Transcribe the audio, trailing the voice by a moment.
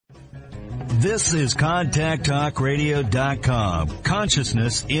This is ContactTalkRadio.com.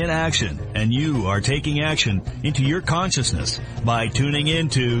 Consciousness in action. And you are taking action into your consciousness by tuning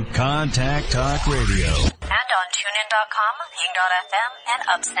into Contact Talk Radio. And on TuneIn.com, Ping.fm, and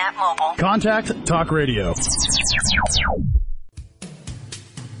UpSnap Mobile. Contact Talk Radio.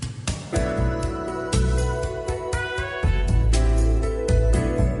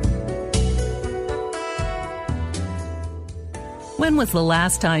 When was the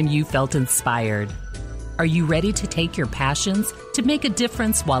last time you felt inspired? Are you ready to take your passions to make a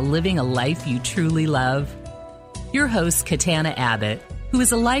difference while living a life you truly love? Your host, Katana Abbott, who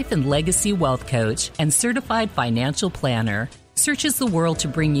is a life and legacy wealth coach and certified financial planner, searches the world to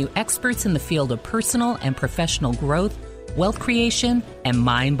bring you experts in the field of personal and professional growth, wealth creation, and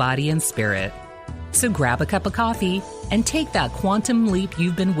mind, body, and spirit. So grab a cup of coffee and take that quantum leap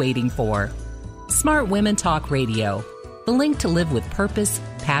you've been waiting for. Smart Women Talk Radio. The link to live with purpose,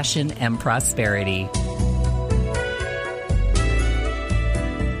 passion, and prosperity.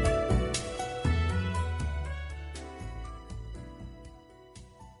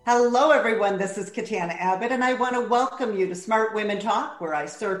 Hello, everyone. This is Katana Abbott, and I want to welcome you to Smart Women Talk, where I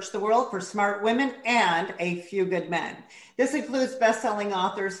search the world for smart women and a few good men. This includes best-selling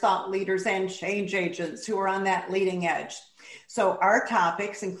authors, thought leaders, and change agents who are on that leading edge. So our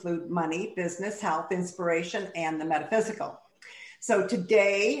topics include money, business, health, inspiration, and the metaphysical. So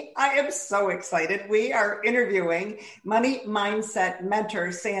today, I am so excited. We are interviewing money mindset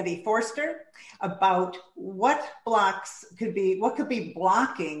mentor Sandy Forster about what could be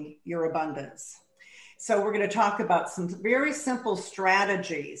blocking your abundance. So we're going to talk about some very simple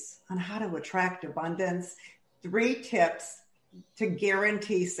strategies on how to attract abundance, 3 tips to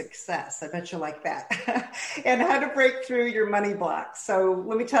guarantee success. I bet you like that. And how to break through your money blocks. So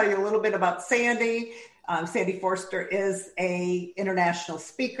let me tell you a little bit about Sandy. Sandy Forster is an international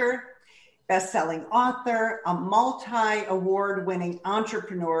speaker, best-selling author, a multi-award-winning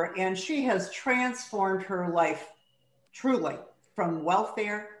entrepreneur, and she has transformed her life truly from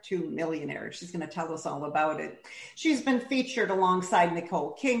welfare to millionaire. She's going to tell us all about it. She's been featured alongside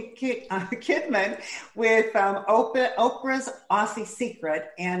Nicole Kidman with Oprah's Aussie Secret,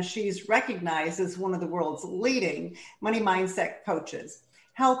 and she's recognized as one of the world's leading money mindset coaches,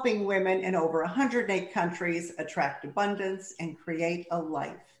 helping women in over 108 countries attract abundance and create a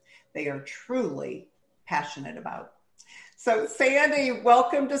life they are truly passionate about. So, Sandy,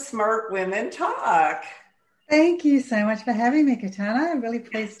 welcome to Smart Women Talk. Thank you so much for having me, Katana. I'm really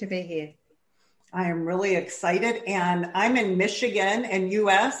pleased to be here. I am really excited, and I'm in Michigan and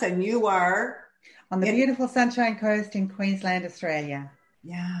U.S., and you are? On the beautiful Sunshine Coast in Queensland, Australia.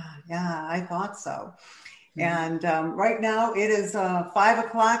 Yeah, I thought so. And right now it is 5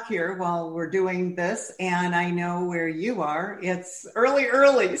 o'clock here while we're doing this, and I know where you are. It's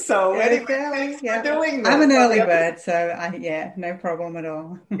early. So anyway, thanks for doing this. I'm an early bird, so no problem at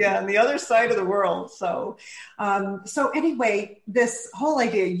all. Yeah, on the other side of the world. So, anyway, this whole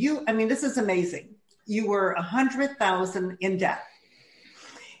idea, this is amazing. You were 100,000 in debt.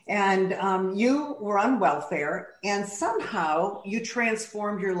 And you were on welfare, and somehow you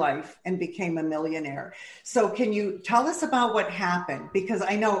transformed your life and became a millionaire. So can you tell us about what happened? Because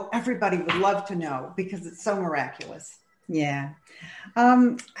I know everybody would love to know, because it's so miraculous. Yeah.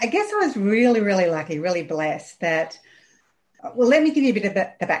 I guess I was really, really lucky, really blessed that, let me give you a bit of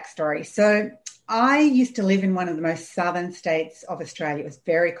the backstory. So I used to live in one of the most southern states of Australia. It was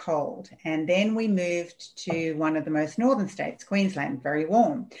very cold. And then we moved to one of the most northern states, Queensland, very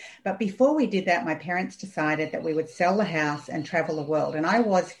warm. But before we did that, my parents decided that we would sell the house and travel the world. And I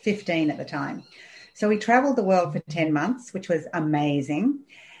was 15 at the time. So we traveled the world for 10 months, which was amazing.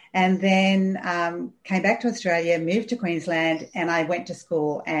 And then came back to Australia, moved to Queensland, and I went to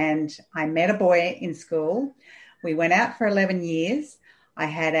school. And I met a boy in school. We went out for 11 years. I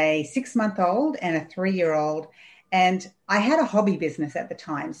had a 6-month-old and a 3-year-old, and I had a hobby business at the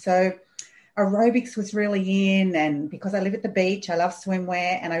time. So aerobics was really in, and because I live at the beach, I love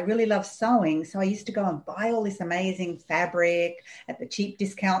swimwear and I really love sewing. So I used to go and buy all this amazing fabric at the cheap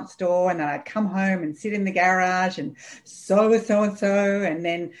discount store, and then I'd come home and sit in the garage and sew, and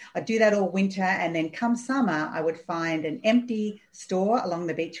then I'd do that all winter. And then come summer, I would find an empty store along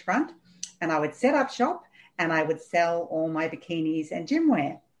the beachfront, and I would set up shop, and I would sell all my bikinis and gym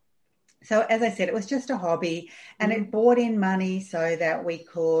wear. So as I said, it was just a hobby, and it brought in money so that we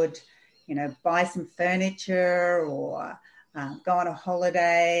could, buy some furniture or go on a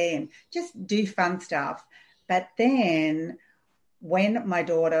holiday and just do fun stuff. But then when my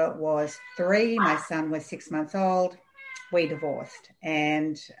daughter was 3, my son was 6 months old, we divorced.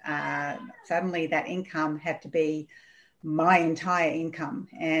 And suddenly that income had to be my entire income,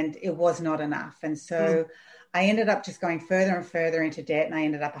 and it was not enough. And so I ended up just going further and further into debt, and I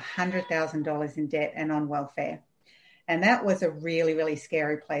ended up $100,000 in debt and on welfare. And that was a really, really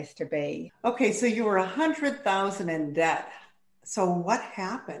scary place to be. Okay, so you were $100,000 in debt. So what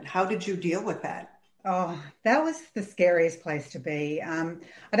happened? How did you deal with that? Oh, that was the scariest place to be. I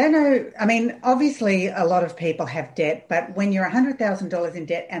don't know. I mean, obviously a lot of people have debt, but when you're $100,000 in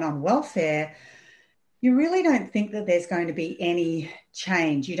debt and on welfare, you really don't think that there's going to be any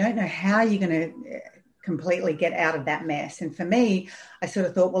change. You don't know how you're going to completely get out of that mess. And for me, I sort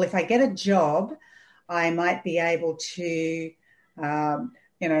of thought, well, if I get a job, I might be able to, in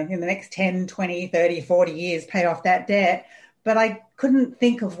the next 10, 20, 30, 40 years, pay off that debt. But I couldn't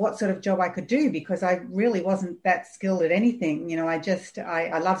think of what sort of job I could do because I really wasn't that skilled at anything.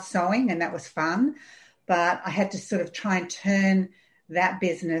 I loved sewing and that was fun, but I had to sort of try and turn that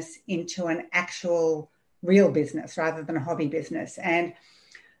business into an actual real business rather than a hobby business. And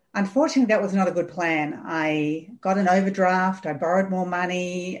unfortunately, that was not a good plan. I got an overdraft. I borrowed more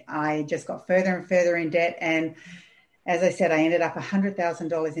money. I just got further and further in debt. And as I said, I ended up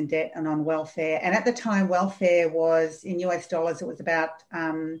 $100,000 in debt and on welfare. And at the time, welfare was, in US dollars, it was about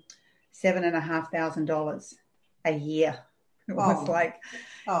 $7,500 a year. It was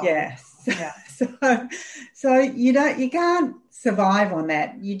yes. Yeah. So you can't survive on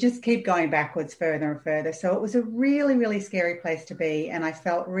that. You just keep going backwards further and further. So it was a really, really scary place to be. And I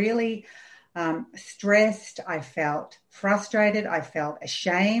felt really stressed. I felt frustrated. I felt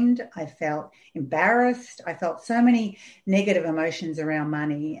ashamed. I felt embarrassed. I felt so many negative emotions around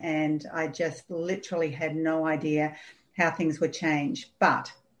money. And I just literally had no idea how things would change.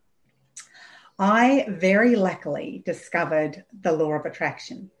 But I very luckily discovered the law of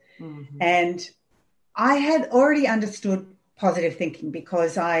attraction. Mm-hmm. And I had already understood positive thinking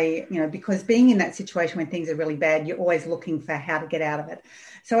because because being in that situation when things are really bad, you're always looking for how to get out of it.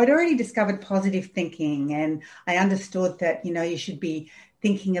 So I'd already discovered positive thinking, and I understood that, you should be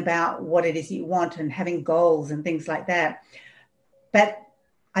thinking about what it is you want and having goals and things like that. But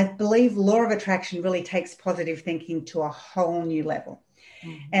I believe law of attraction really takes positive thinking to a whole new level.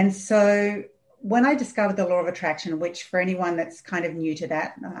 Mm-hmm. And so when I discovered the law of attraction, which for anyone that's kind of new to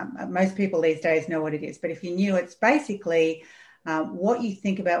that, most people these days know what it is. But if you're new, it's basically what you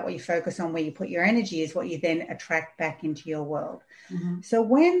think about, what you focus on, where you put your energy is what you then attract back into your world. Mm-hmm. So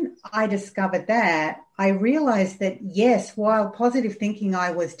when I discovered that, I realized that, yes, while positive thinking, I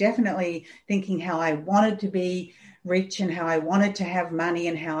was definitely thinking how I wanted to be rich and how I wanted to have money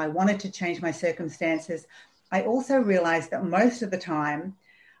and how I wanted to change my circumstances. I also realized that most of the time,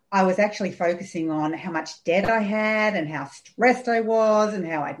 I was actually focusing on how much debt I had and how stressed I was and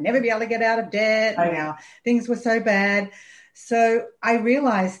how I'd never be able to get out of debt and how things were so bad. So I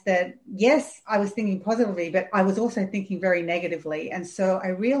realized that, yes, I was thinking positively, but I was also thinking very negatively. And so I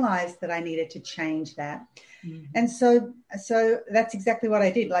realized that I needed to change that. Mm-hmm. And so that's exactly what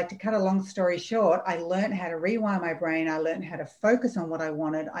I did. Like, to cut a long story short, I learned how to rewire my brain. I learned how to focus on what I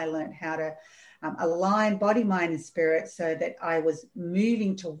wanted. I learned how to align body, mind, and spirit so that I was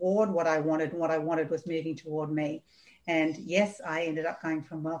moving toward what I wanted, and what I wanted was moving toward me. And yes, I ended up going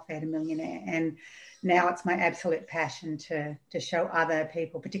from welfare to millionaire. And now it's my absolute passion to show other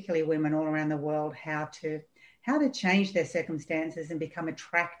people, particularly women all around the world, how to change their circumstances and become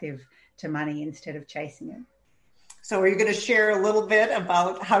attractive to money instead of chasing it. So are you going to share a little bit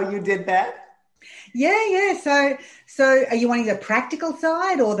about how you did that? Yeah. So are you wanting the practical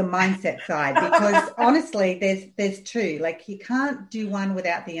side or the mindset side? Because honestly, there's two. Like, you can't do one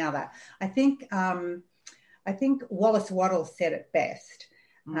without the other. I think Wallace Waddell said it best.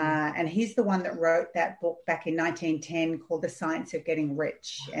 And he's the one that wrote that book back in 1910 called The Science of Getting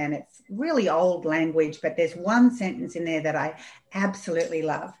Rich. And it's really old language, but there's one sentence in there that I absolutely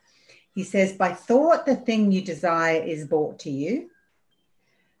love. He says, "By thought, the thing you desire is brought to you,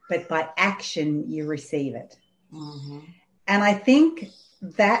 but by action, you receive it." Mm-hmm. And I think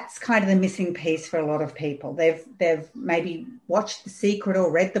that's kind of the missing piece for a lot of people. They've maybe watched The Secret or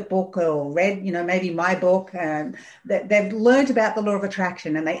read the book or read, maybe my book. They've learned about the law of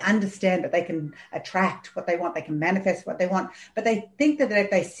attraction and they understand that they can attract what they want. They can manifest what they want. But they think that if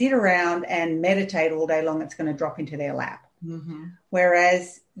they sit around and meditate all day long, it's going to drop into their lap. Mm-hmm.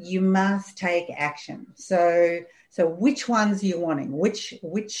 Whereas you must take action. So which ones are you wanting? Which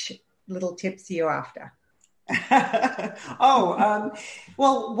little tips are you after? Well,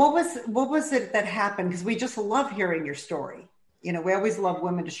 what was it that happened? Because we just love hearing your story. We always love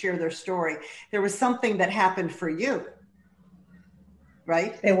women to share their story. There was something that happened for you,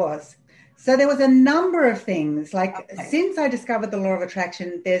 right? There was. So there was a number of things. Since I discovered the law of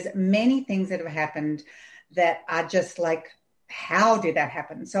attraction, there's many things that have happened that are just like, how did that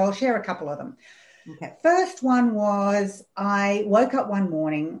happen? So I'll share a couple of them. Okay. First one was I woke up one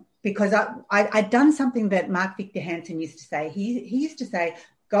morning because I'd done something that Mark Victor Hansen used to say. He used to say,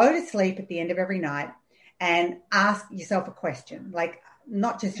 go to sleep at the end of every night and ask yourself a question, like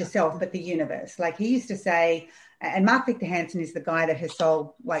not just yourself, but the universe. Like he used to say, and Mark Victor Hansen is the guy that has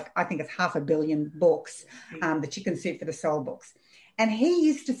sold, like, I think it's 500 million books, the Chicken Soup for the Soul books. And he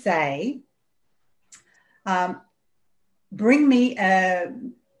used to say, bring me a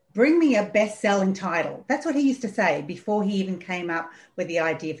best-selling title. That's what he used to say before he even came up with the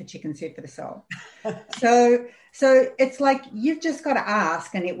idea for Chicken Soup for the Soul. So it's like you've just got to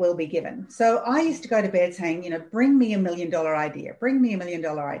ask and it will be given. So I used to go to bed saying, bring me $1 million idea, bring me $1 million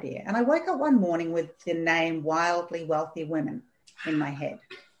idea. And I woke up one morning with the name Wildly Wealthy Women in my head.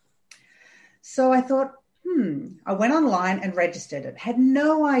 So I thought, I went online and registered it. Had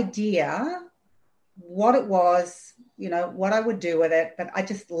no idea what it was, what I would do with it, but I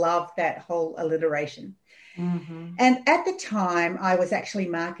just loved that whole alliteration. Mm-hmm. And at the time, I was actually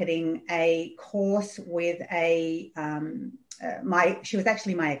marketing a course with she was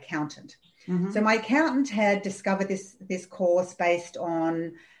actually my accountant. Mm-hmm. So my accountant had discovered this course based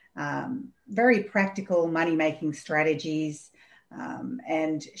on very practical money-making strategies.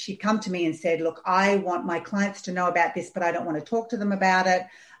 And she'd come to me and said, look, I want my clients to know about this, but I don't want to talk to them about it.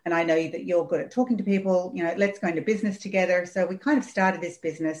 And I know that you're good at talking to people, let's go into business together. So we kind of started this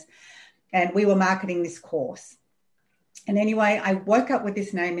business and we were marketing this course. And anyway, I woke up with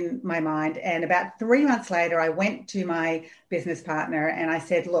this name in my mind. And about 3 months later, I went to my business partner and I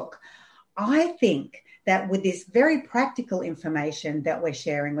said, look, I think that with this very practical information that we're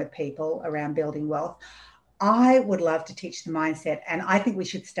sharing with people around building wealth, I would love to teach the mindset. And I think we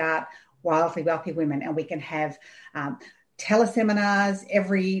should start Wildly Wealthy Women, and we can have teleseminars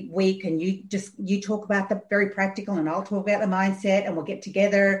every week, and you talk about the very practical and I'll talk about the mindset, and we'll get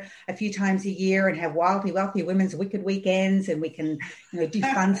together a few times a year and have Wildly Wealthy Women's Wicked Weekends, and we can do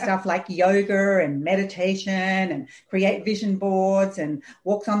fun stuff like yoga and meditation and create vision boards and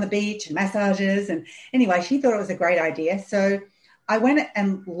walks on the beach and massages. And anyway, she thought it was a great idea. So I went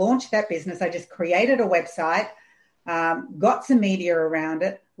and launched that business. I just created a website, got some media around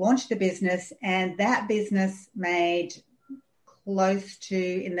it, launched the business, and that business made close to,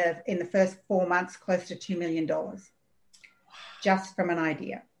 in the first 4 months, close to $2 million just from an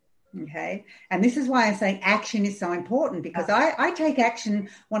idea. Okay. And this is why I'm saying action is so important, because I take action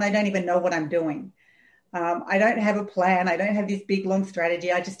when I don't even know what I'm doing. I don't have a plan. I don't have this big, long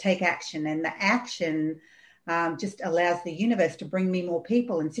strategy. I just take action, and the action just allows the universe to bring me more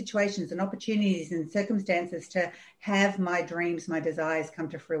people and situations and opportunities and circumstances to have my dreams, my desires come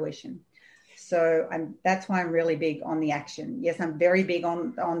to fruition. So that's why I'm really big on the action. Yes, I'm very big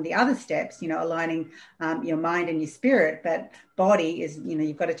on the other steps, aligning your mind and your spirit, but body is,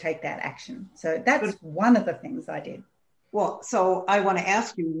 you've got to take that action. So that's one of the things I did. Well, so I want to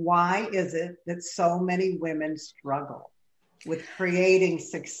ask you, why is it that so many women struggle with creating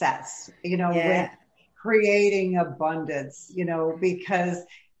success, with creating abundance, because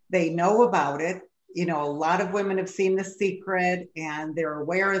they know about it. A lot of women have seen The Secret and they're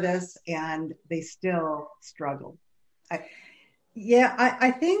aware of this, and they still struggle.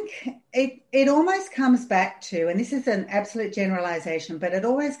 I think it almost comes back to, and this is an absolute generalization, but it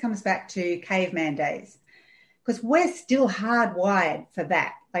always comes back to caveman days, because we're still hardwired for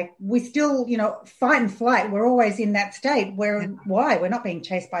that. Like we still, fight and flight. We're always in that state where, why? We're not being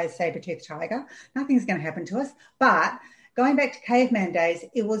chased by a saber-toothed tiger. Nothing's going to happen to us. But going back to caveman days,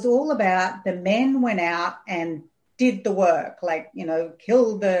 it was all about the men went out and did the work, like,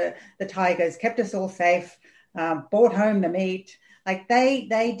 killed the tigers, kept us all safe, brought home the meat. Like they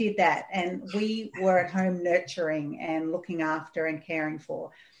did that. And we were at home nurturing and looking after and caring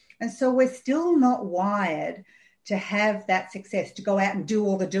for. And so we're still not wired to have that success, to go out and do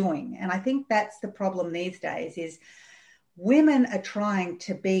all the doing. And I think that's the problem these days is women are trying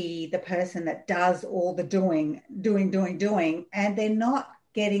to be the person that does all the doing, and they're not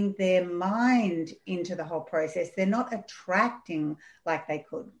getting their mind into the whole process. They're not attracting like they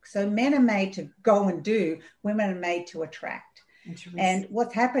could. So men are made to go and do, women are made to attract. And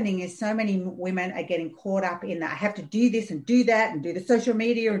what's happening is so many women are getting caught up in that. I have to do this and do that and do the social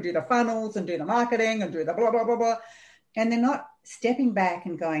media and do the funnels and do the marketing and do the blah, blah, blah, blah. And they're not stepping back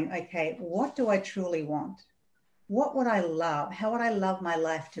and going, okay, what do I truly want? what would I love? How would I love my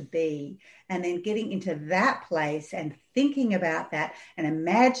life to be? And then getting into that place and thinking about that and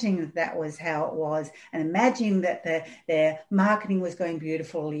imagining that was how it was, and imagining that their marketing was going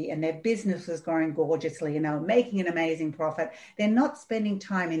beautifully and their business was going gorgeously and they were making an amazing profit. They're not spending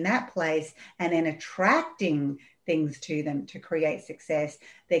time in that place and then attracting things to them to create success.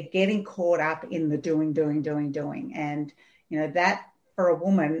 They're getting caught up in the doing. And, that for a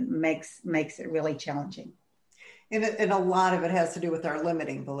woman makes it really challenging. And a lot of it has to do with our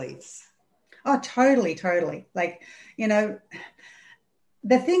limiting beliefs. Oh, totally. Like, the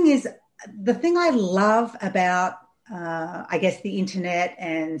thing I love about, I guess, the internet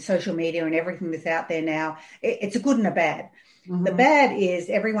and social media and everything that's out there now, it's a good and a bad. Mm-hmm. The bad is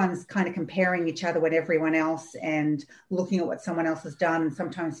everyone's kind of comparing each other with everyone else and looking at what someone else has done and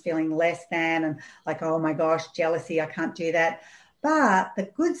sometimes feeling less than and like, oh my gosh, jealousy, I can't do that. But the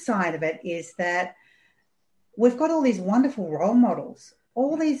good side of it is that we've got all these wonderful role models,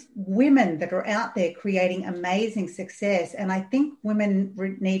 all these women that are out there creating amazing success. And I think women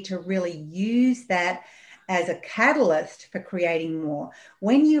need to really use that as a catalyst for creating more.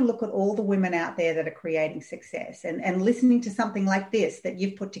 When you look at all the women out there that are creating success and listening to something like this that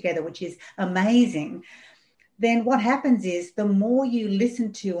you've put together, which is amazing, then what happens is the more you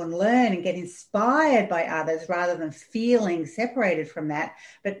listen to and learn and get inspired by others rather than feeling separated from that,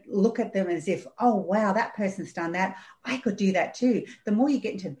 but look at them as if, oh, wow, that person's done that. I could do that too. The more you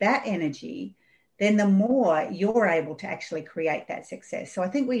get into that energy, then the more you're able to actually create that success. So I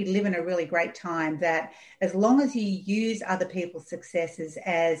think we live in a really great time that as long as you use other people's successes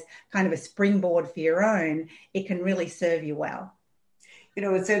as kind of a springboard for your own, it can really serve you well.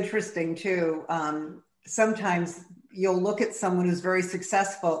 It's interesting too. Sometimes you'll look at someone who's very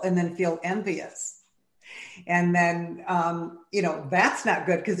successful and then feel envious. And then, that's not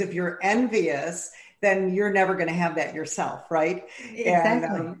good, because if you're envious, then you're never going to have that yourself, right?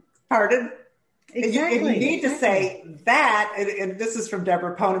 Exactly. And, pardon? Exactly. You need to say that, and this is from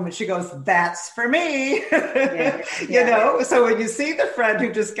Deborah Ponem, and she goes, that's for me. Yeah. So when you see the friend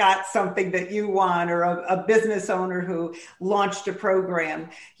who just got something that you want, or a business owner who launched a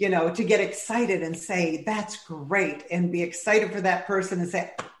program, to get excited and say, that's great, and be excited for that person and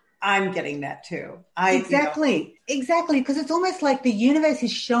say, I'm getting that too. Exactly. Because it's almost like the universe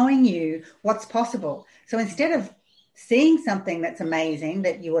is showing you what's possible. So instead of seeing something that's amazing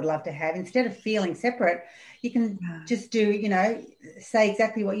that you would love to have, instead of feeling separate, you can just do, say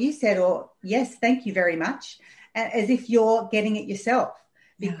exactly what you said, or yes, thank you very much, as if you're getting it yourself,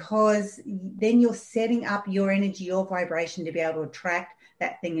 because then you're setting up your energy, your vibration to be able to attract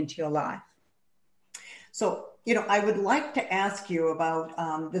that thing into your life. So, I would like to ask you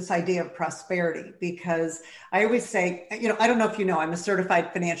about this idea of prosperity, because I always say, I don't know if I'm a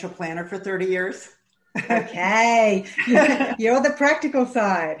certified financial planner for 30 years. Okay. You're the practical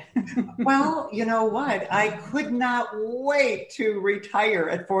side. Well, you know what? I could not wait to retire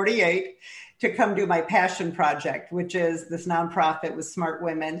at 48 to come do my passion project, which is this nonprofit with smart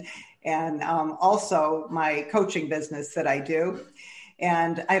women, and also my coaching business that I do.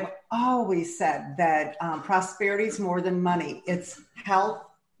 And I've always said that prosperity is more than money. It's health,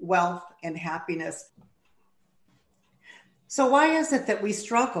 wealth, and happiness. So why is it that we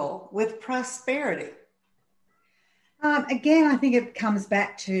struggle with prosperity? Again, I think it comes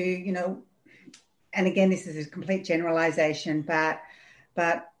back to, and again, this is a complete generalization, but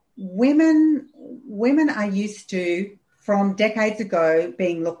women are used to, from decades ago,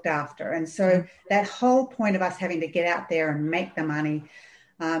 being looked after. And so that whole point of us having to get out there and make the money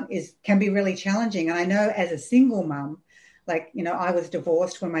can be really challenging. And I know as a single mum, I was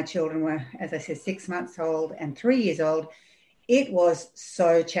divorced when my children were, as I said, 6 months old and 3 years old. It was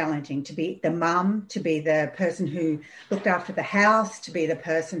so challenging to be the mum, to be the person who looked after the house, to be the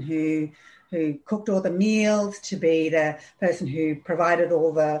person who cooked all the meals, to be the person who provided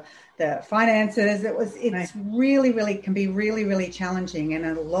all the finances. It's really, really can be really, really challenging. And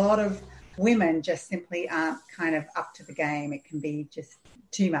a lot of women just simply aren't kind of up to the game. It can be just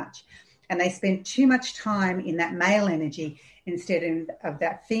too much. And they spend too much time in that male energy instead of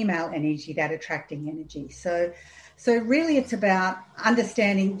that female energy, that attracting energy. So really it's about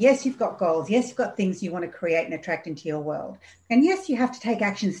understanding, yes, you've got goals. Yes, you've got things you want to create and attract into your world. And yes, you have to take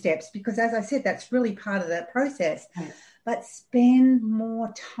action steps, because as I said, that's really part of the process. Right. But spend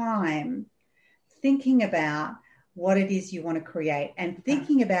more time thinking about what it is you want to create, and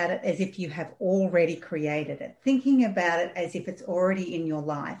thinking about it as if you have already created it, thinking about it as if it's already in your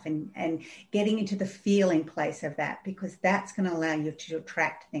life, and getting into the feeling place of that, because that's going to allow you to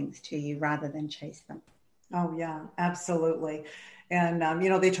attract things to you rather than chase them. Oh, yeah, absolutely. And,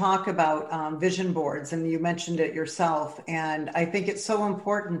 they talk about vision boards, and you mentioned it yourself. And I think it's so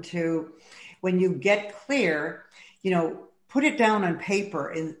important to, when you get clear, put it down on paper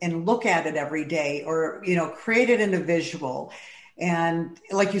and look at it every day, or, create it in a visual. And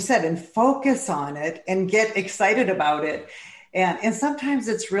like you said, and focus on it and get excited about it. And sometimes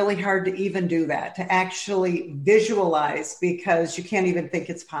it's really hard to even do that, to actually visualize, because you can't even think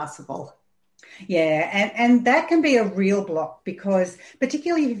it's possible. Yeah, and that can be a real block, because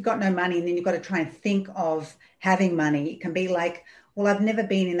particularly if you've got no money and then you've got to try and think of having money, it can be like, well, I've never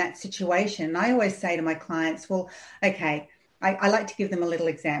been in that situation. And I always say to my clients, well, okay, I like to give them a little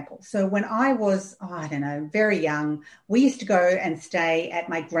example. So when I was, very young, we used to go and stay at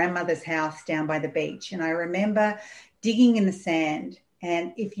my grandmother's house down by the beach. And I remember digging in the sand.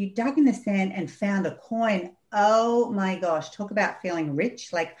 And if you dug in the sand and found a coin, oh my gosh, talk about feeling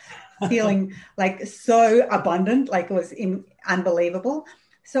rich, like feeling like so abundant, like it was unbelievable.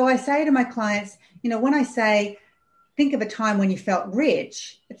 So I say to my clients, when I say, think of a time when you felt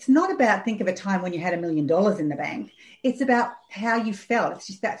rich, it's not about think of a time when you had $1 million in the bank. It's about how you felt. It's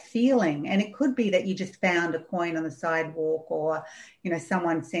just that feeling. And it could be that you just found a coin on the sidewalk, or,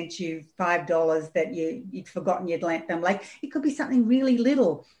 someone sent you $5 that you'd forgotten you'd lent them. Like, it could be something really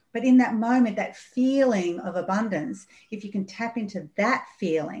little. But in that moment, that feeling of abundance, if you can tap into that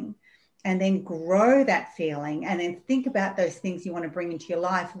feeling and then grow that feeling, and then think about those things you want to bring into your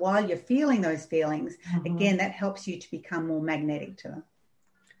life while you're feeling those feelings, again, that helps you to become more magnetic to them.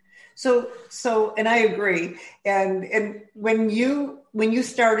 So, and I agree. And when you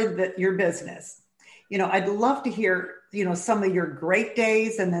started your business, I'd love to hear, some of your great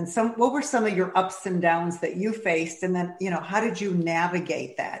days, and then what were some of your ups and downs that you faced? And then, how did you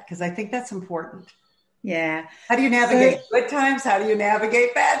navigate that? Because I think that's important. Yeah. How do you navigate good times? How do you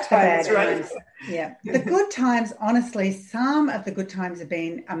navigate bad times? Right? Yeah. The good times, honestly, some of the good times have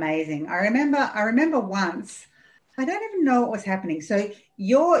been amazing. I remember once, I don't even know what was happening. So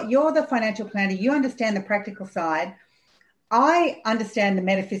you're the financial planner. You understand the practical side. I understand the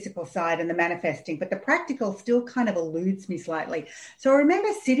metaphysical side and the manifesting, but the practical still kind of eludes me slightly. So I remember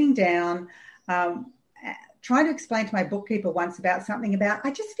sitting down, trying to explain to my bookkeeper once about something about, I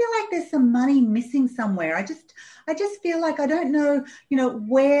just feel like there's some money missing somewhere. I just feel like I don't know,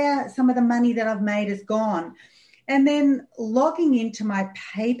 where some of the money that I've made has gone. And then logging into my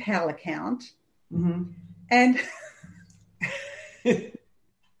PayPal account and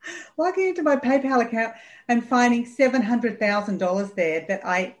logging into my PayPal account and finding $700,000 there that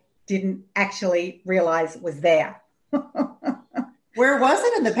I didn't actually realize was there. Where was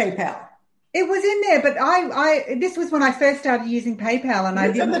it in the PayPal? It was in there, but this was when I first started using PayPal, and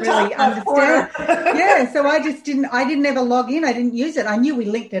I didn't really understand. Yeah, so I didn't ever log in. I didn't use it. I knew we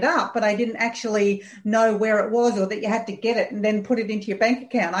linked it up, but I didn't actually know where it was, or that you had to get it and then put it into your bank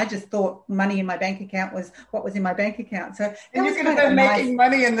account. I just thought money in my bank account was what was in my bank account. So and you could have been making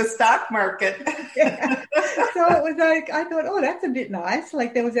money in the stock market. Yeah. So it was like, I thought, oh, that's a bit nice.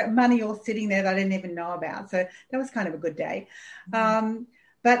 Like, there was that money all sitting there that I didn't even know about. So that was kind of a good day.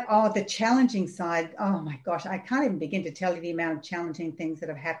 But, the challenging side, oh, my gosh, I can't even begin to tell you the amount of challenging things that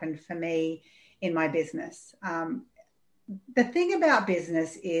have happened for me in my business. The thing about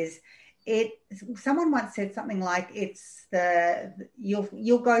business is someone once said something like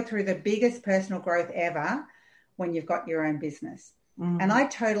you'll go through the biggest personal growth ever when you've got your own business. And I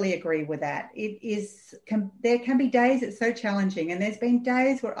totally agree with that. There can be days it's so challenging, and there's been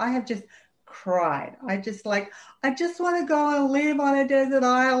days where I have just cried. I just want to go and live on a desert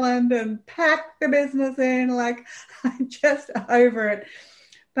island and pack the business in. Like, I'm just over it.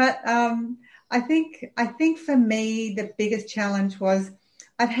 But I think for me, the biggest challenge was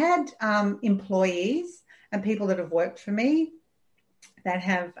I've had employees and people that have worked for me that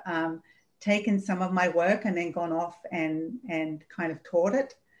have taken some of my work and then gone off and kind of taught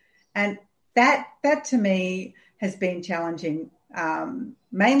it. And that to me has been challenging,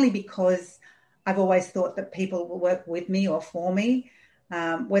 mainly because I've always thought that people will work with me or for me,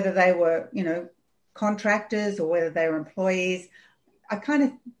 whether they were, contractors or whether they were employees. I kind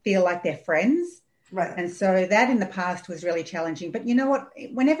of feel like they're friends. Right. And so that in the past was really challenging. But you know what?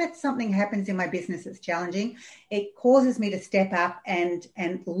 Whenever something happens in my business that's challenging, it causes me to step up and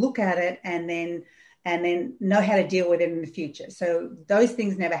look at it and then know how to deal with it in the future. So those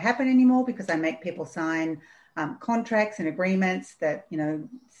things never happen anymore because I make people sign contracts and agreements that,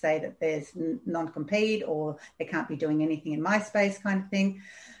 say that there's non-compete or they can't be doing anything in my space kind of thing.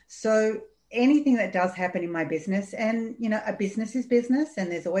 So anything that does happen in my business, and, a business is business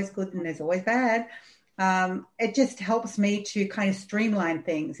and there's always good and there's always bad. it just helps me to kind of streamline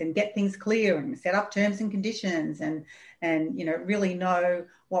things and get things clear and set up terms and conditions and really know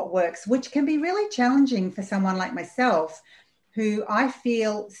what works, which can be really challenging for someone like myself, who I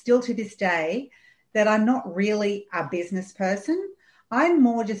feel still to this day that I'm not really a business person. I'm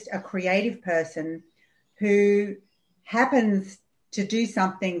more just a creative person who happens to do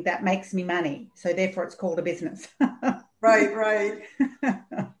something that makes me money. So therefore it's called a business. Right.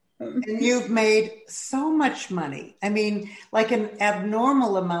 And you've made so much money. I mean, like an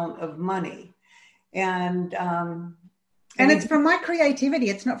abnormal amount of money. And it's from my creativity.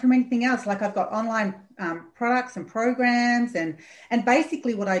 It's not from anything else. Like I've got online products and programs, and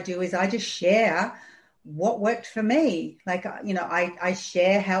basically what I do is I just share what worked for me. Like, I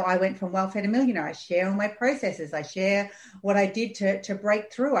share how I went from welfare to millionaire. I share all my processes. I share what I did to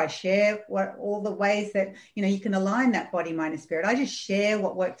break through. I share all the ways that, you can align that body, mind, and spirit. I just share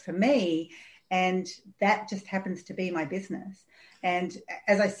what worked for me. And that just happens to be my business. And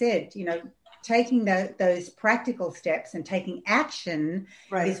as I said, taking those practical steps and taking action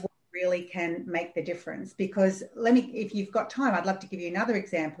is what really can make the difference. Because if you've got time, I'd love to give you another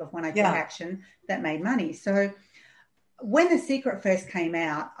example of when I took action that made money. So when The Secret first came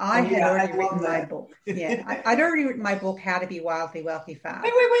out, I had already written my book. Yeah, I'd already written my book, How to Be Wildly Wealthy Fast.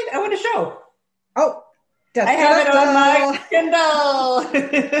 Wait, I want to show. Oh, I have it on my Kindle.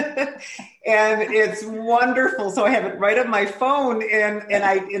 And it's wonderful. So I have it right on my phone, and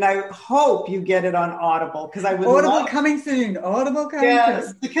I hope you get it on Audible, because I would Audible coming soon.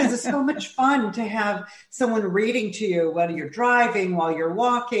 Yes, because it's so much fun to have someone reading to you, whether you're driving, while you're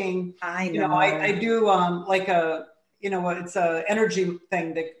walking. I know. I do it's a energy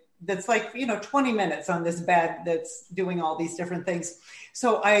thing that's like 20 minutes on this bed that's doing all these different things.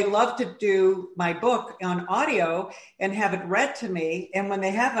 So I love to do my book on audio and have it read to me. And when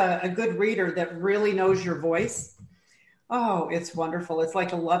they have a good reader that really knows your voice, oh, it's wonderful. It's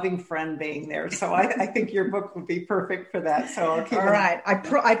like a loving friend being there. So I think your book would be perfect for that. So I'll keep all right.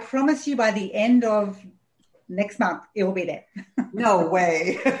 I promise you by the end of next month, it will be there. No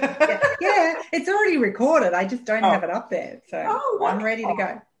way. yeah, it's already recorded. I just don't have it up there. So I'm ready to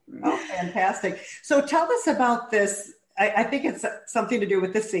go. Oh, fantastic. So tell us about this. I think it's something to do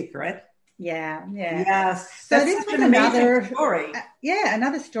with The Secret. Yeah. Yes. So this was another story.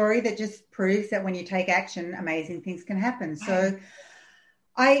 Another story that just proves that when you take action, amazing things can happen. So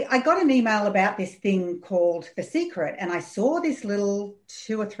I got an email about this thing called The Secret, and I saw this little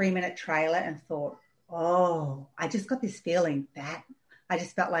 2 or 3 minute trailer and thought, I just got this feeling that I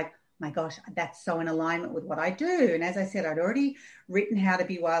just felt like, my gosh, that's so in alignment with what I do. And as I said, I'd already written How to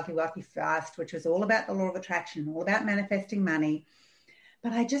Be Wildly Wealthy Fast, which was all about the law of attraction, all about manifesting money.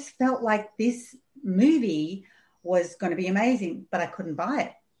 But I just felt like this movie was going to be amazing, but I couldn't buy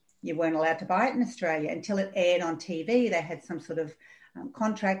it. You weren't allowed to buy it in Australia until it aired on TV. They had some sort of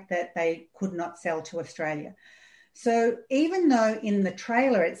contract that they could not sell to Australia. So even though in the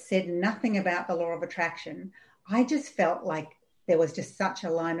trailer it said nothing about the law of attraction, I just felt like there was just such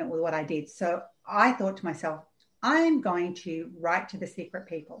alignment with what I did. So I thought to myself, I'm going to write to The Secret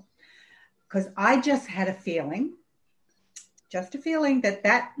people, because I just had a feeling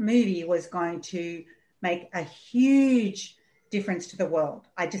that movie was going to make a huge difference to the world.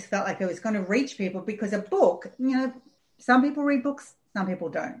 I just felt like it was going to reach people, because a book, some people read books, some people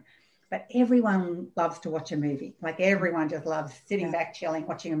don't. But everyone loves to watch a movie. Like everyone just loves sitting back, chilling,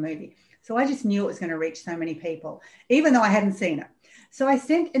 watching a movie. So I just knew it was going to reach so many people, even though I hadn't seen it. So I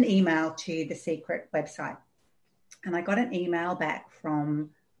sent an email to The Secret website, and I got an email back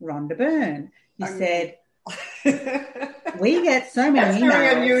from Rhonda Byrne, who said, we get so many emails. That's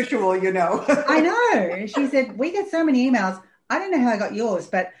very unusual, I know. She said, we get so many emails. I don't know how I got yours,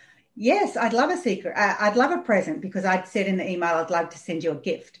 but yes, I'd love a secret. I'd love a present, because I'd said in the email, I'd love to send you a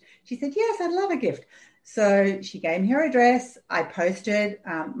gift. She said, yes, I'd love a gift. So she gave me her address. I posted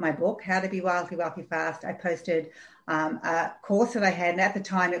my book, How to Be Wildly Wealthy Fast. I posted a course that I had. And at the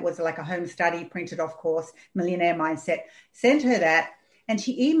time, it was like a home study printed off course, Millionaire Mindset. Sent her that. And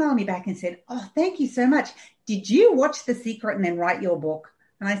she emailed me back and said, oh, thank you so much. Did you watch The Secret and then write your book?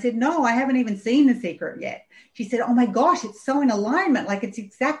 And I said, no, I haven't even seen The Secret yet. She said, oh my gosh, it's so in alignment. Like it's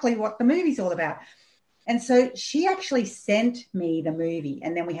exactly what the movie's all about. And so she actually sent me the movie,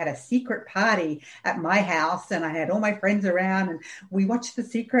 and then we had a secret party at my house, and I had all my friends around, and we watched The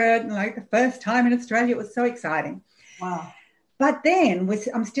Secret, and like the first time in Australia. It was so exciting. Wow. But then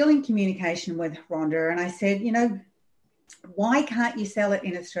I'm still in communication with Rhonda, and I said, why can't you sell it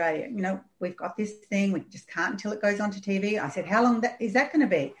in Australia? We've got this thing. We just can't until it goes onto TV. I said, how long is that going to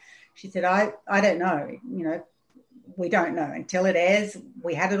be? She said, I don't know. we don't know. Until it airs,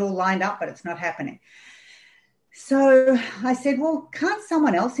 we had it all lined up, but it's not happening. So I said, well, can't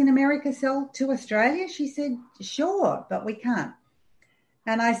someone else in America sell to Australia? She said, sure, but we can't.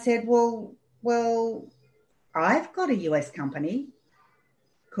 And I said, well, I've got a US company.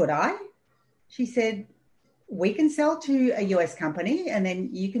 Could I? She said, we can sell to a US company and then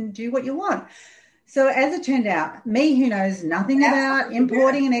you can do what you want. So as it turned out, me who knows nothing about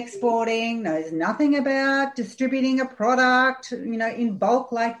importing and exporting, knows nothing about distributing a product, in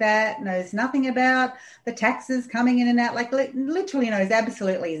bulk like that, knows nothing about the taxes coming in and out, like literally knows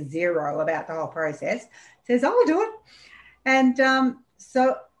absolutely zero about the whole process, says, I'll do it. And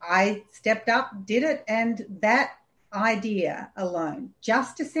so I stepped up, did it, and that idea alone,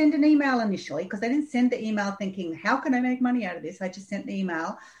 just to send an email initially, because I didn't send the email thinking, how can I make money out of this? I just sent the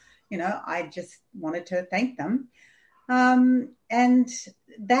email. I just wanted to thank them. And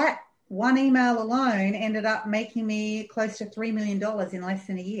that one email alone ended up making me close to $3 million in less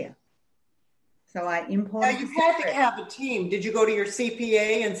than a year. So I imported. Now you had to have a team. Did you go to your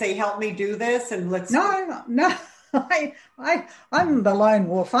CPA and say, help me do this? And No. I'm the lone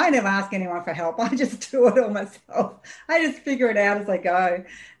wolf. I never ask anyone for help. I just do it all myself. I just figure it out as I go.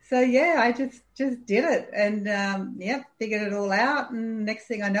 So yeah, I just did it and figured it all out. And next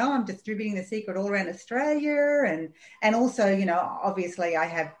thing I know, I'm distributing The Secret all around Australia, and also, obviously I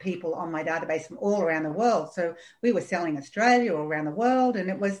have people on my database from all around the world. So we were selling Australia all around the world, and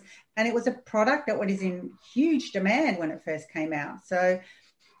it was a product that was in huge demand when it first came out. So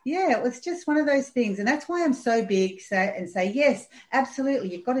yeah, it was just one of those things. And that's why I'm so big and say, yes,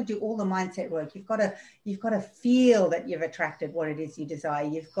 absolutely. You've got to do all the mindset work. You've got to feel that you've attracted what it is you desire.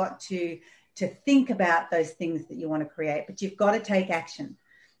 You've got to think about those things that you want to create, but you've got to take action.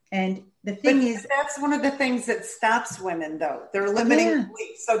 And the thing is, that's one of the things that stops women, though. They're limiting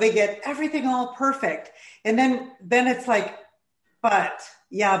beliefs. So they get everything all perfect. And then it's like, but.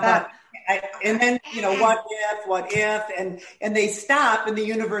 And then, what if, and they stop and the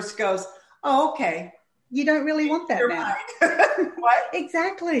universe goes, oh, okay. You don't really want that now. What?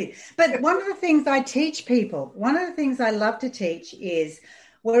 Exactly. But one of the things I teach people, one of the things I love to teach is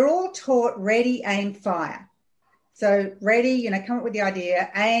we're all taught ready, aim, fire. So ready, come up with the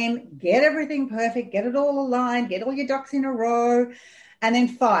idea, aim, get everything perfect, get it all aligned, get all your ducks in a row, and then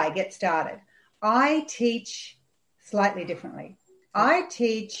fire, get started. I teach slightly differently. I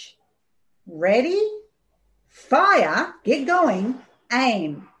teach ready, fire, get going,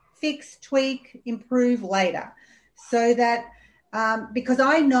 aim, fix, tweak, improve later. So that, because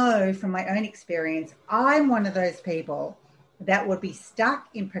I know from my own experience, I'm one of those people that would be stuck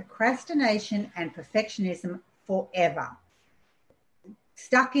in procrastination and perfectionism forever.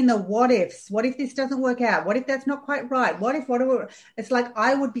 Stuck in the what ifs. What if this doesn't work out? What if that's not quite right? It's like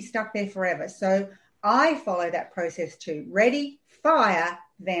I would be stuck there forever. So I follow that process too. Ready, fire,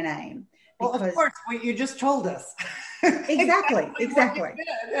 then aim. Well, of course, what you just told us. Exactly.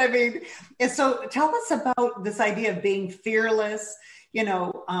 I mean, and so tell us about this idea of being fearless,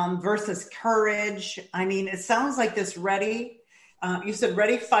 versus courage. I mean, it sounds like this ready. You said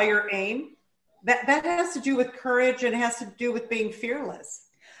ready, fire, aim. That has to do with courage and has to do with being fearless.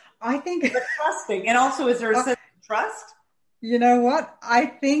 I think. But trusting. And also, is there a sense of trust? You know what? I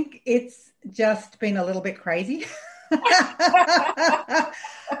think it's just been a little bit crazy.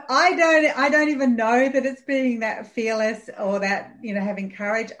 I don't even know that it's being that fearless or that, having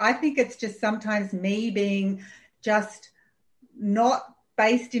courage. I think it's just sometimes me being just not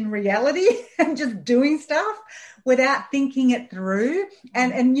based in reality and just doing stuff without thinking it through.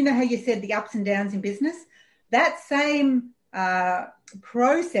 And you know how you said the ups and downs in business? That same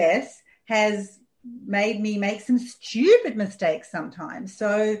process has made me make some stupid mistakes sometimes.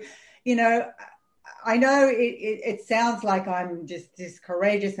 So, I know it sounds like I'm just this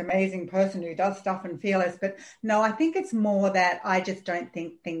courageous, amazing person who does stuff and fearless, but no, I think it's more that I just don't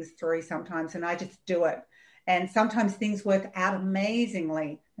think things through sometimes and I just do it. And sometimes things work out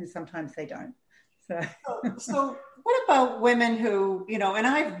amazingly and sometimes they don't. So what about women who,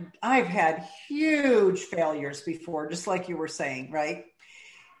 and I've had huge failures before, just like you were saying, right?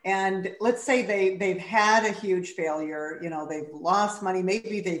 And let's say they've had a huge failure, they've lost money,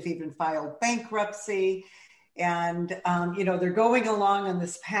 maybe they've even filed bankruptcy, and, they're going along on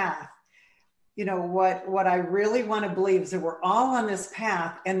this path. What I really want to believe is that we're all on this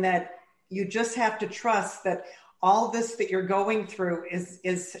path and that you just have to trust that all this that you're going through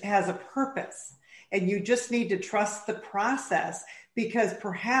has a purpose, and you just need to trust the process. Because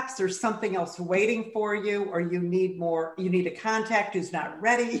perhaps there's something else waiting for you, or you need a contact who's not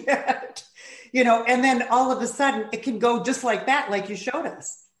ready yet, and then all of a sudden it can go just like that, like you showed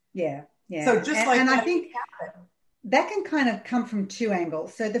us. Yeah. So just I think, that can kind of come from two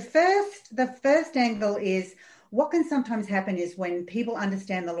angles. So the first angle is, what can sometimes happen is when people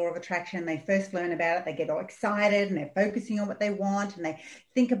understand the law of attraction, they first learn about it, they get all excited and they're focusing on what they want and they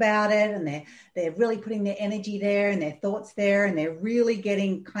think about it and they're really putting their energy there and their thoughts there and they're really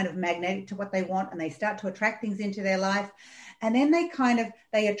getting kind of magnetic to what they want and they start to attract things into their life. And then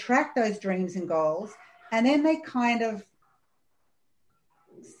they attract those dreams and goals and then they kind of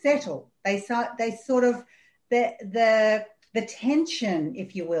settle. They sort of, the tension,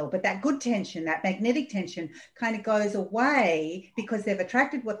 if you will, but that good tension, that magnetic tension kind of goes away because they've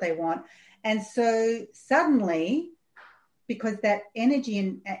attracted what they want. And so suddenly, because that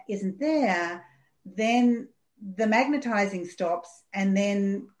energy isn't there, then the magnetizing stops and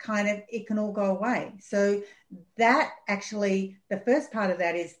then kind of it can all go away. So that actually, the first part of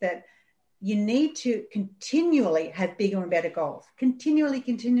that is that you need to continually have bigger and better goals. Continually.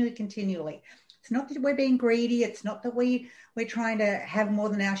 It's not that we're being greedy. It's not that we're trying to have more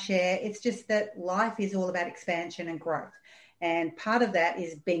than our share. It's just that life is all about expansion and growth. And part of that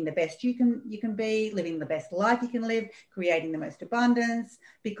is being the best you can be, living the best life you can live, creating the most abundance,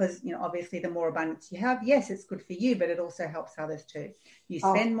 because, obviously the more abundance you have, yes, it's good for you, but it also helps others too. You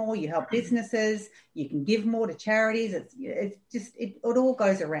spend more, you help businesses, you can give more to charities. It all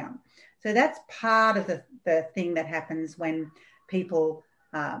goes around. So that's part of the thing that happens when people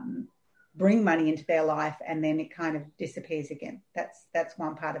bring money into their life and then it kind of disappears again. That's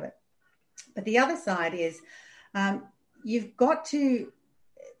one part of it. But the other side is you've got to,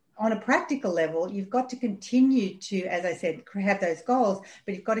 on a practical level, you've got to continue to, as I said, have those goals,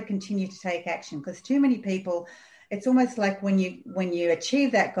 but you've got to continue to take action, because too many people, it's almost like when you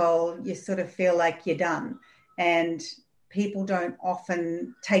achieve that goal, you sort of feel like you're done. And people don't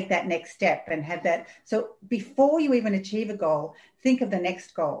often take that next step and have that. So before you even achieve a goal, think of the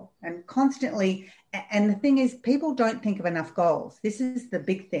next goal and constantly. And the thing is, people don't think of enough goals. This is the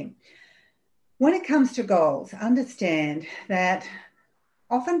big thing. When it comes to goals, understand that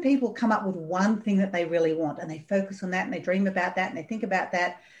often people come up with one thing that they really want and they focus on that and they dream about that and they think about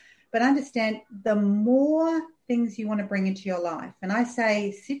that. But understand, the more things you want to bring into your life, and I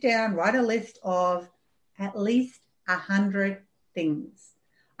say sit down, write a list of at least 100 things.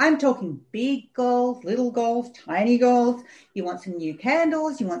 I'm talking big goals, little goals, tiny goals. You want some new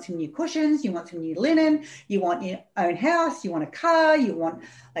candles, you want some new cushions, you want some new linen, you want your own house, you want a car, you want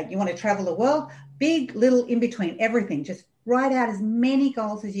to travel the world. Big, little, in between, everything. Just write out as many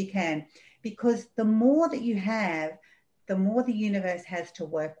goals as you can, because the more that you have, the more the universe has to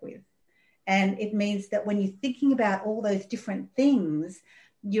work with. And it means that when you're thinking about all those different things,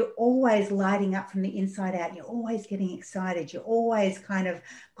 you're always lighting up from the inside out. You're always getting excited. You're always kind of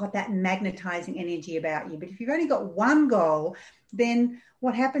got that magnetizing energy about you. But if you've only got one goal, then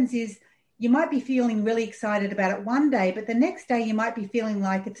what happens is you might be feeling really excited about it one day, but the next day you might be feeling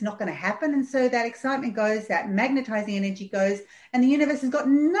like it's not going to happen. And so that excitement goes, that magnetizing energy goes, and the universe has got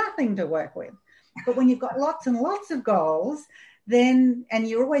nothing to work with. But when you've got lots and lots of goals, then, and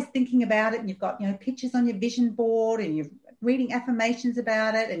you're always thinking about it, and you've got, pictures on your vision board, and you're reading affirmations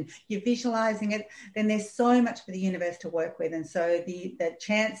about it, and you're visualizing it, then there's so much for the universe to work with. And so the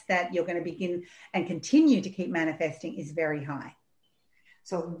chance that you're going to begin and continue to keep manifesting is very high.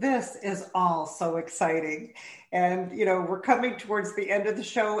 So this is all so exciting. And, we're coming towards the end of the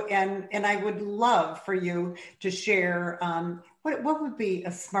show, and I would love for you to share what would be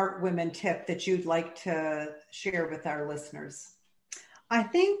a smart women tip that you'd like to share with our listeners? I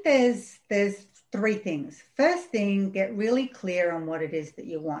think there's three things. First thing, get really clear on what it is that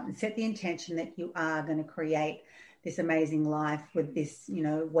you want and set the intention that you are going to create this amazing life with this,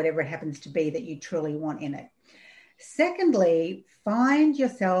 whatever it happens to be that you truly want in it. Secondly, find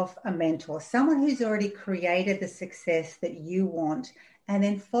yourself a mentor, someone who's already created the success that you want, and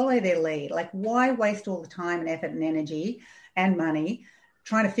then follow their lead. Like, why waste all the time and effort and energy and money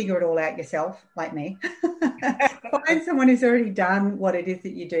trying to figure it all out yourself, like me? Find someone who's already done what it is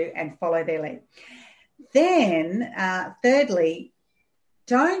that you do and follow their lead. Then, thirdly,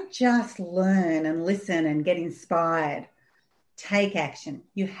 don't just learn and listen and get inspired. Take action.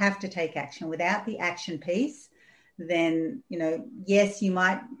 You have to take action. Without the action piece, then, yes, you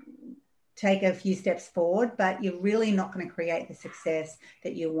might take a few steps forward, but you're really not going to create the success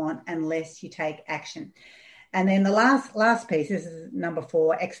that you want unless you take action. And then the last piece, this is number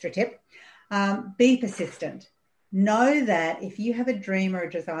 4, extra tip, be persistent. Know that if you have a dream or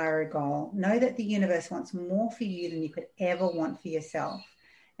a desire or a goal, know that the universe wants more for you than you could ever want for yourself.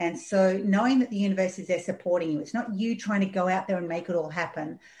 And so knowing that the universe is there supporting you, it's not you trying to go out there and make it all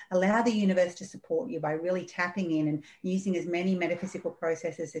happen. Allow the universe to support you by really tapping in and using as many metaphysical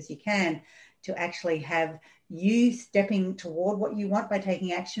processes as you can to actually have you stepping toward what you want by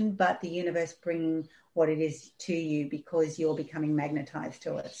taking action, but the universe bringing what it is to you because you're becoming magnetized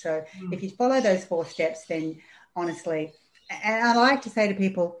to it. So if you follow those 4 steps, then honestly, and I like to say to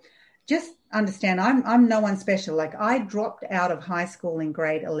people, just understand I'm no one special. Like, I dropped out of high school in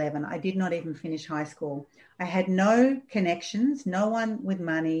grade 11. I did not even finish high school. I had no connections, no one with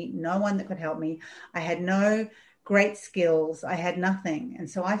money, no one that could help me. I had no great skills. I had nothing. And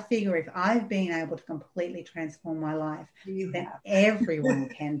so I figure if I've been able to completely transform my life, then everyone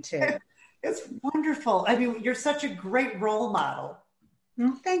can too. It's wonderful. I mean, you're such a great role model.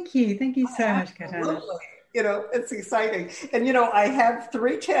 Well, thank you. Thank you so much, Katana. You know, it's exciting. And, you know, I have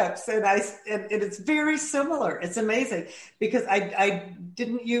 3 tips and it's very similar. It's amazing because I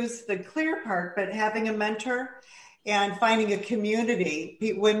didn't use the clear part, but having a mentor and finding a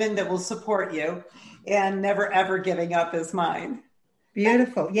community, women that will support you and never, ever giving up is mine.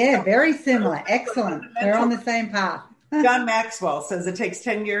 Beautiful. Yeah, very similar. Excellent. We're on the same path. John Maxwell says it takes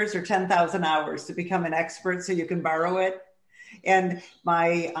 10 years or 10,000 hours to become an expert so you can borrow it. And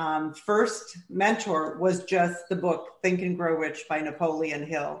my first mentor was just the book Think and Grow Rich by Napoleon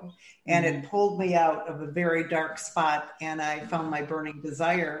Hill. And it pulled me out of a very dark spot and I found my burning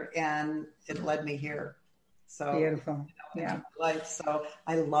desire and it led me here. So beautiful. Yeah. Life. So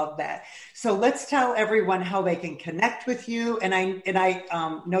I love that. So let's tell everyone how they can connect with you. And I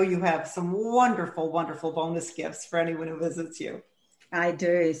know you have some wonderful, wonderful bonus gifts for anyone who visits you. I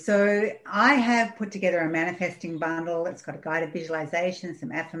do. So I have put together a manifesting bundle. It's got a guided visualization,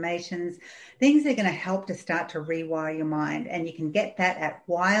 some affirmations, things that are going to help to start to rewire your mind. And you can get that at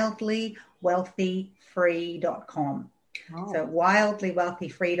wildlywealthyfree.com. Oh. So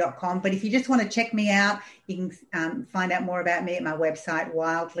wildlywealthyfree.com. But if you just want to check me out, you can find out more about me at my website,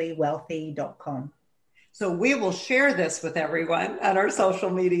 wildlywealthy.com. So we will share this with everyone on our social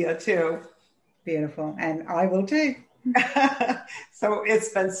media too. Beautiful. And I will too. So it's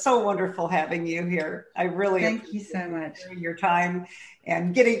been so wonderful having you here. I really thank you so much. Your time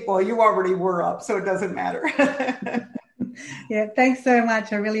and you already were up, so it doesn't matter. Yeah, thanks so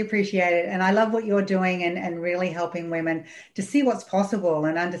much. I really appreciate it. And I love what you're doing and really helping women to see what's possible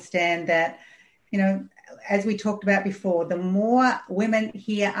and understand that, you know, as we talked about before, the more women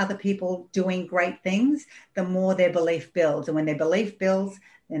hear other people doing great things, the more their belief builds. And when their belief builds,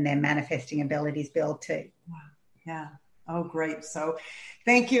 then their manifesting abilities build too. Wow. Yeah. Oh, great. So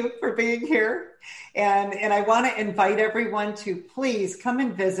thank you for being here. And I want to invite everyone to please come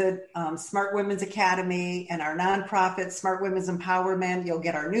and visit Smart Women's Academy and our nonprofit, Smart Women's Empowerment. You'll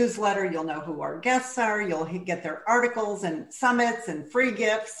get our newsletter. You'll know who our guests are. You'll get their articles and summits and free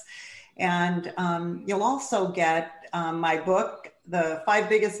gifts. And you'll also get my book, The 5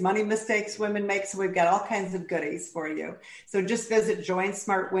 Biggest Money Mistakes Women Make. So we've got all kinds of goodies for you. So just visit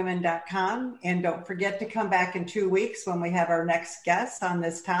joinsmartwomen.com and don't forget to come back in 2 weeks when we have our next guest on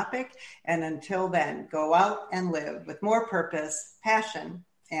this topic. And until then, go out and live with more purpose, passion,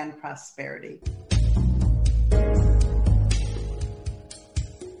 and prosperity.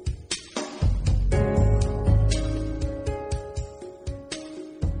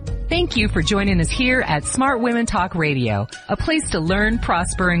 Thank you for joining us here at Smart Women Talk Radio, a place to learn,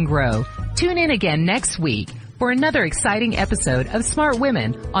 prosper, and grow. Tune in again next week for another exciting episode of Smart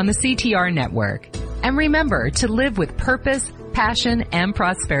Women on the CTR Network. And remember to live with purpose, passion, and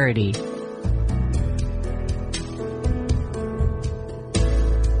prosperity.